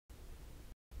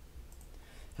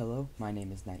Hello, my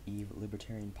name is Naive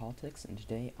Libertarian Politics, and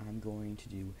today I'm going to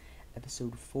do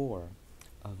episode 4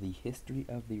 of the History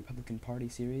of the Republican Party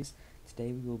series.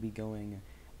 Today we will be going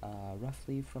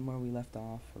roughly from where we left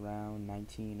off, around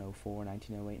 1904,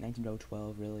 1908,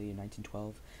 1912 really,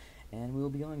 1912, and we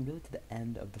will be going really to the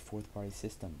end of the fourth party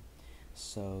system.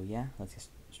 So yeah, let's get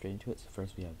straight into it. So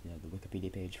first we have the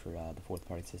Wikipedia page for the fourth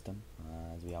party system,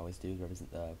 as we always do, to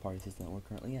represent the party system that we're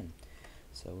currently in.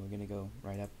 So we're going to go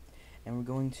right up. And we're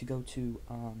going to go to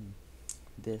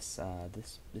this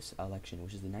election,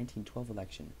 which is the 1912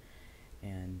 election,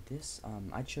 and this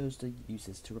I chose to use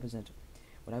this to represent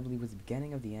what I believe was the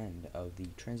beginning of the end of the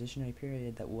transitionary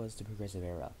period that was the Progressive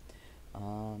Era.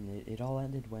 It all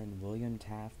ended when William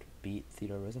Taft beat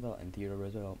Theodore Roosevelt, and Theodore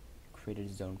Roosevelt created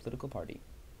his own political party.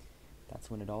 That's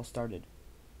when it all started.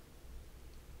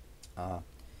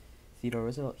 Theodore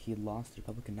Roosevelt, he lost the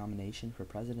Republican nomination for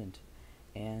president.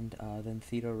 And then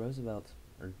Theodore Roosevelt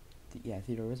had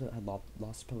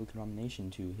lost the Republican nomination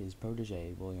to his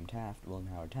protege, William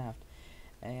Howard Taft,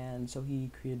 and so he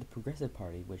created the Progressive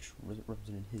Party, which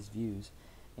represented his views,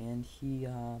 and he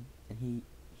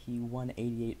won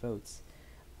 88 votes,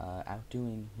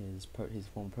 outdoing his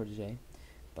former protege,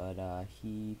 but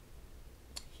he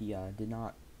did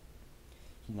not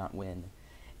win,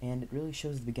 and it really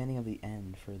shows the beginning of the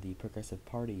end for the Progressive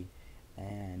Party.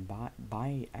 And by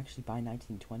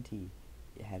 1920,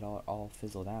 it had all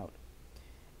fizzled out.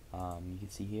 You can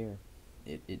see here,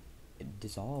 it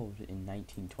dissolved in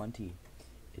 1920.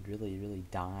 It really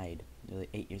died, really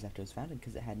 8 years after it was founded,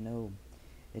 because it had no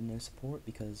support,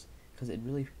 because it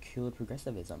really killed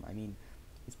progressivism. I mean,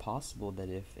 it's possible that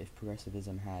if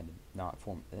progressivism had not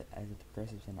formed, as if the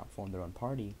progressives had not formed their own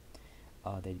party,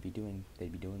 they'd be doing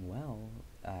well,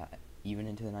 even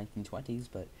into the 1920s,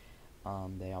 but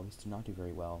they obviously did not do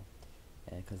very well,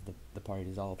 because the party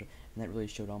dissolved, and that really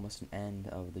showed almost an end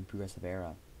of the Progressive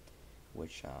Era,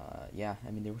 which, yeah,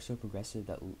 I mean, they were so progressive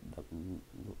that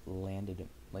landed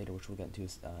later, which we'll get into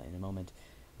in a moment.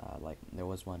 Like, there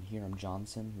was one, Hiram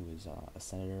Johnson, who was a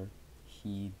senator.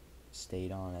 He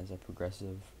stayed on as a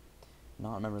progressive,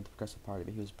 not a member of the Progressive Party,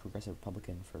 but he was a progressive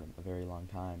Republican for a very long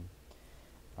time.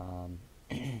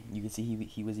 You can see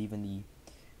he was even the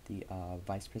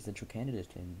vice presidential candidate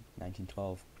in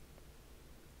 1912.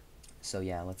 So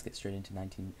yeah, let's get straight into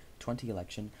 1920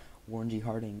 election. Warren G.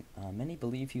 Harding, many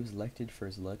believe he was elected for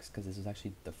his looks, because this was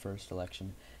actually the first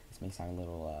election. This may sound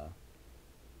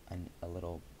a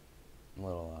little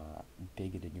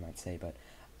bigoted, you might say, but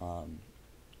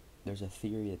there's a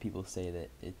theory that people say that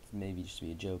it may be just to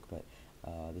be a joke, but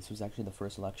this was actually the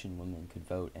first election women could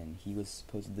vote, and he was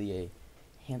supposedly a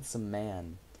handsome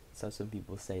man. So some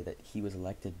people say that he was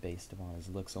elected based upon his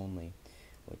looks only,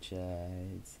 which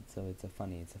it's a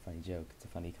funny joke. It's a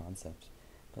funny concept,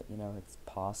 but it's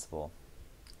possible.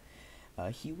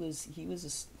 He was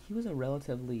a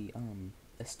relatively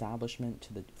establishment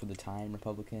for the time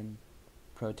Republican,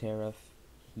 pro-tariff.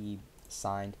 He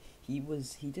signed. He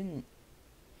was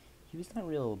not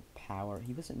real power.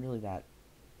 He wasn't really that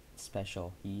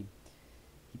special. He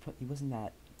wasn't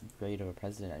that great of a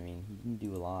president. I mean, he didn't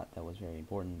do a lot that was very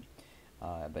important,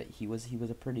 but he was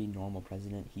a pretty normal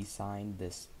president. He signed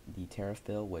the tariff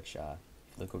bill, which, if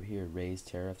you look over here, raised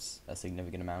tariffs a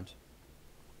significant amount.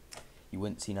 You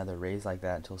wouldn't see another raise like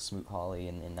that until Smoot-Hawley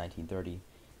in 1930,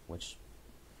 which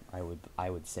I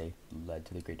would say led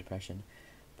to the Great Depression.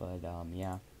 But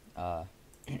yeah,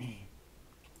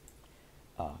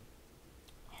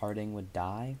 Harding would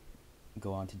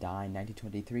go on to die in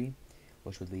 1923,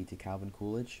 which would lead to Calvin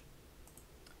Coolidge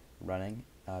running,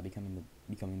 becoming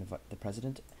the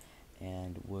president,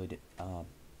 and would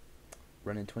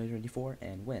run in 2024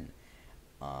 and win.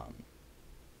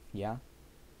 Yeah.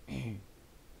 You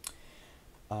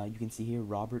can see here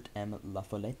Robert M. La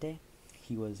Follette.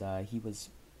 He was I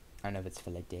don't know if it's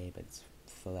Follette, but it's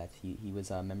Follette. He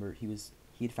was a member. He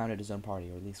had founded his own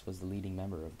party, or at least was the leading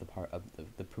member of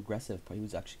the Progressive Party. He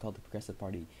was actually called the Progressive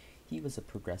Party. He was a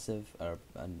progressive,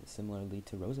 similarly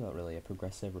to Roosevelt, really, a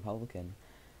progressive Republican,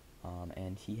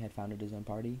 and he had founded his own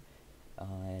party,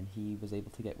 and he was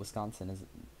able to get Wisconsin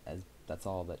as that's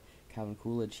all. But Calvin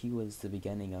Coolidge, he was the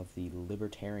beginning of the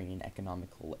Libertarian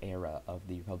economical era of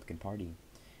the Republican Party,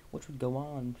 which would go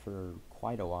on for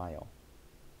quite a while.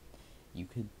 You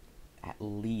could at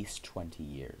least 20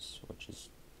 years, which is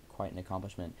quite an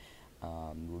accomplishment.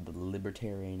 The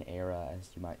Libertarian era,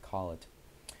 as you might call it.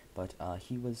 But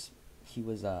he was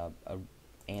a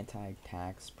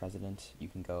anti-tax president. You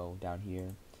can go down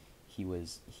here. He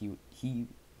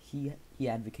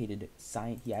advocated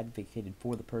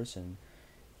for the person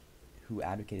who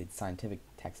advocated scientific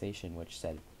taxation, which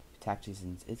said taxes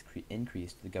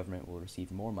increased, the government will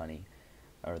receive more money,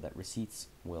 or that receipts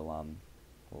will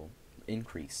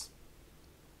increase.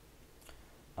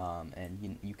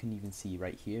 And you can even see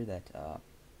right here that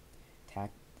the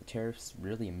tariffs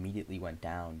really immediately went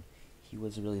down. He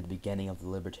was really the beginning of the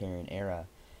Libertarian era.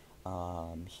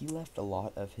 He left a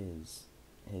lot of his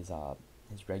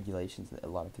regulations,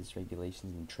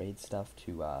 and trade stuff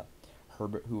to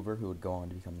Herbert Hoover, who would go on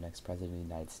to become the next president of the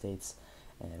United States,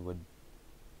 and would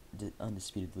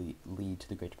undisputedly lead to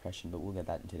the Great Depression. But we'll get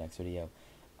that into the next video.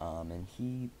 And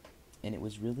it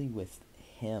was really with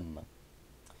him.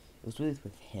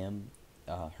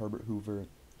 Herbert Hoover.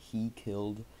 He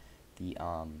killed the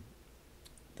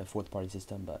fourth party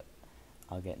system, but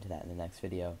I'll get into that in the next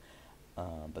video.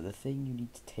 But the thing you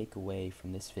need to take away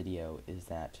from this video is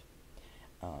that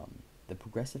the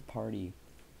Progressive Party,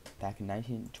 back in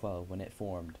 1912, when it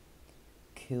formed,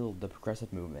 killed the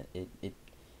progressive movement. It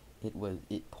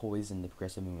poisoned the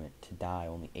progressive movement to die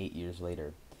only 8 years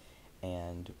later.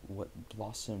 And what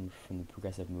blossomed from the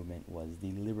progressive movement was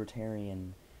the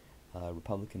Libertarian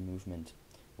Republican movement,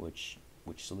 which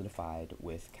solidified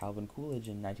with Calvin Coolidge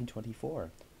in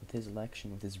 1924, with his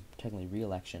technically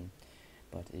re-election,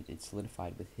 but it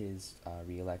solidified with his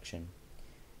re-election.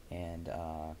 And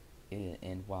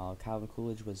while Calvin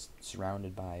Coolidge was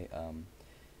surrounded by,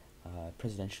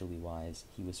 presidentially wise,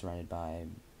 he was surrounded by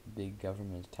big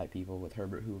government type people with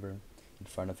Herbert Hoover in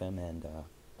front of him and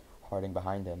Harding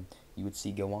behind him. You would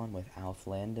see go on with Alf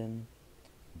Landon,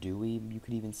 Dewey. You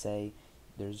could even say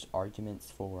there's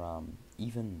arguments for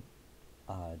even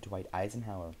Dwight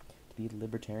Eisenhower to be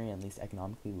libertarian, at least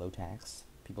economically, low tax,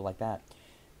 people like that.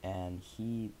 And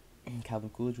Calvin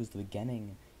Coolidge was the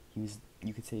beginning.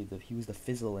 You could say that he was the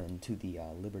fizzle into the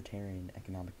libertarian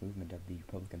economic movement of the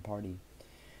Republican Party,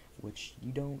 which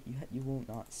you will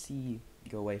not see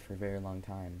go away for a very long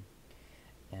time.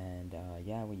 And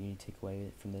what you need to take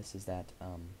away from this is that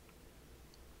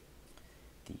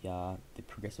the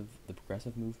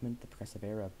progressive movement, the progressive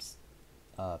era,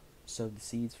 sowed the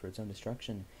seeds for its own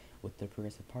destruction with the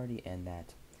Progressive Party, and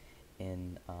that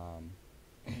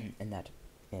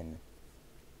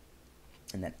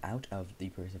out of the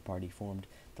Progressive Party formed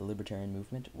the Libertarian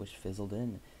movement, which fizzled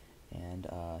in and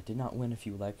did not win a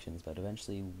few elections, but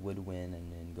eventually would win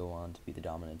and go on to be the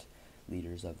dominant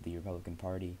leaders of the Republican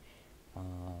Party.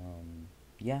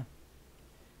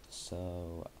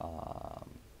 So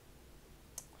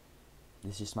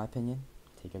this is just my opinion.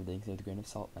 Take everything with a grain of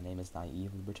salt. My name is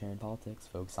Naive Libertarian Politics.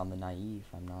 Focus on the naive.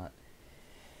 I'm not,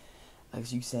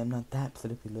 as you say, I'm not that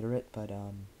politically literate, but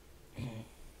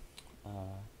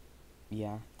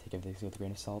take everything with a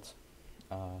grain of salt.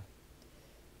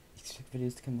 Expect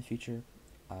videos to come in the future.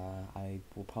 I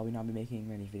will probably not be making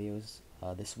many videos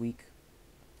this week.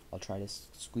 I'll try to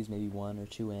squeeze maybe 1 or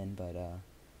 2 in, but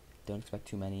don't expect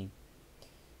too many.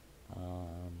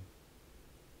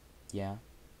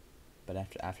 But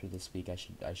after this week,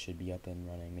 I should be up and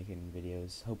running, making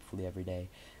videos hopefully every day.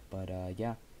 But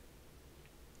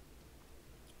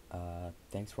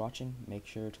thanks for watching. Make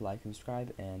sure to like and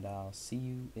subscribe, and I'll see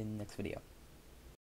you in the next video.